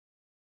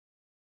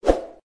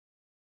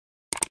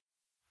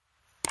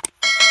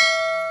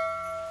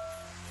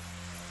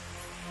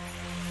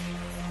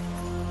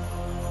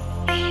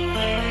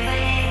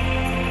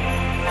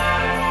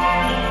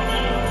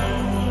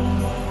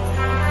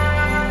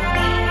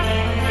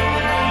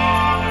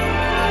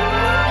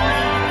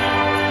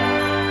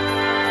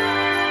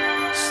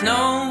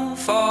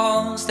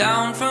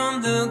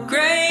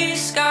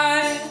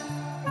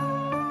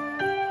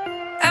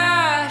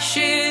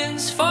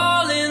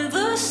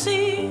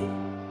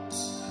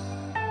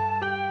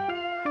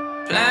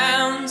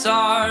presents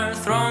are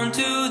thrown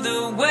to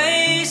the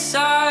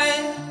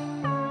wayside.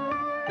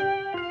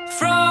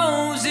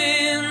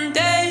 Frozen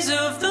days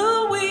of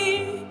the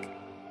week,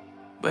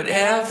 but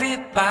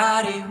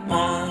everybody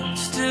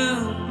wants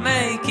to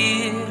make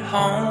it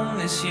home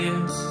this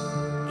year.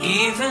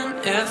 Even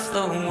if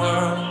the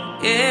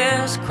world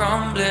is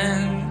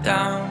crumbling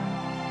down,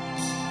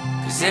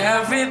 'cause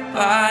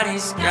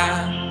everybody's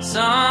got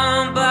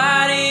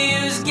somebody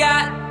who's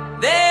got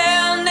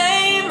their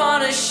name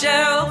on a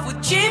shelf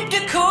with cheap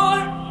decor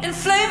and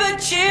flavored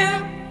cheer.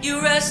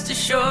 You rest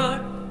assured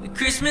that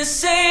Christmas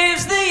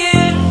saves the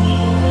year.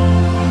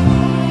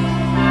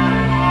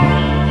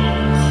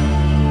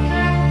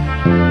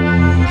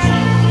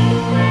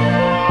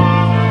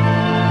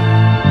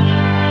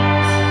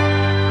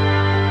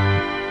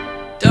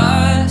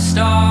 Dust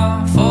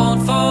off old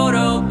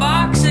photo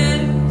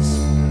boxes.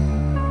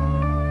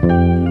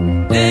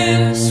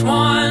 This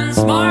one's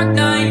marked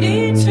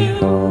 92.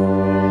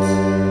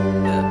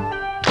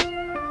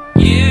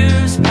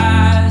 Years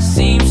past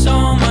seem so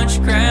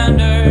much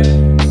grander.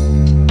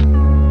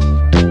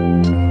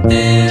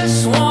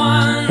 This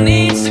one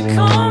needs to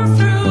come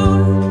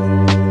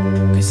through,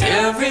 'cause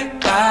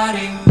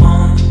everybody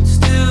wants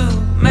to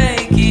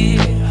make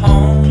it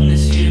home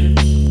this year.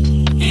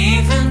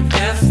 Even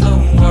if the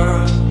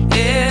world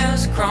is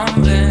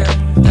crumbling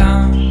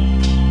down,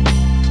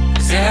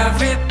 'cause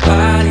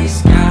everybody's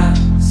got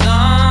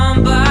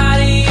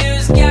somebody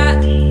who's got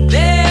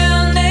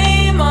their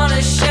name on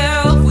a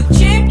shelf with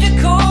cheap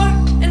decor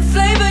and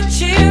flavored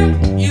cheer.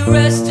 You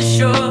rest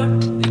assured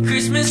that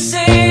Christmas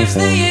saves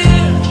the year.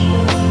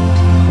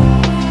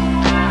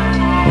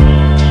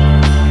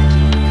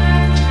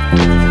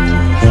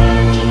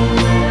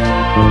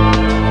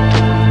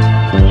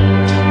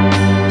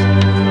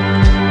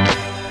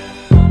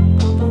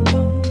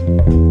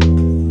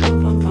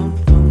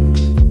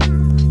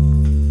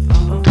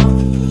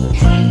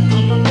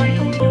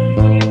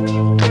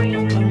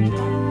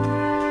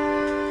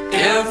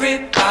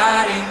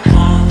 Everybody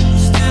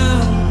wants to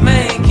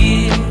make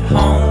it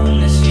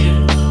home this year.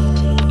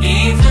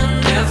 Even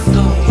if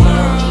the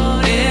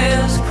world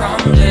is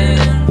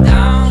crumbling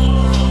down,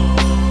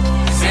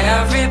 'cause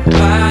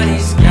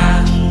everybody's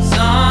got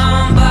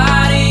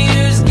somebody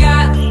who's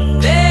got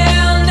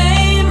their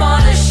name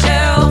on a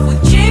shelf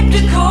with cheap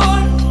decor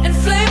and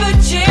flavored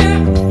cheer.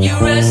 You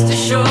rest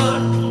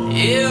assured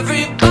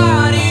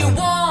everybody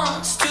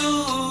wants to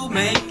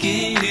make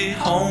it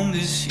home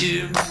this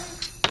year.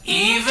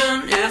 Even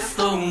if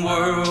the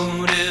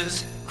world is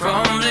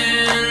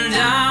crumbling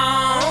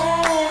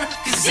down,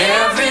 'cause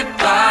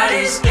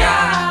everybody's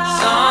got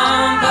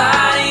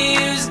somebody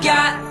who's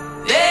got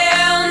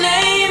their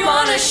name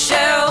on a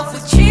shelf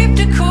with cheap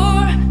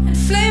decor and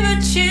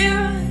flavored cheer.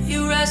 You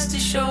rest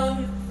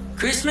assured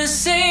Christmas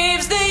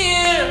saves the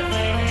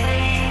year.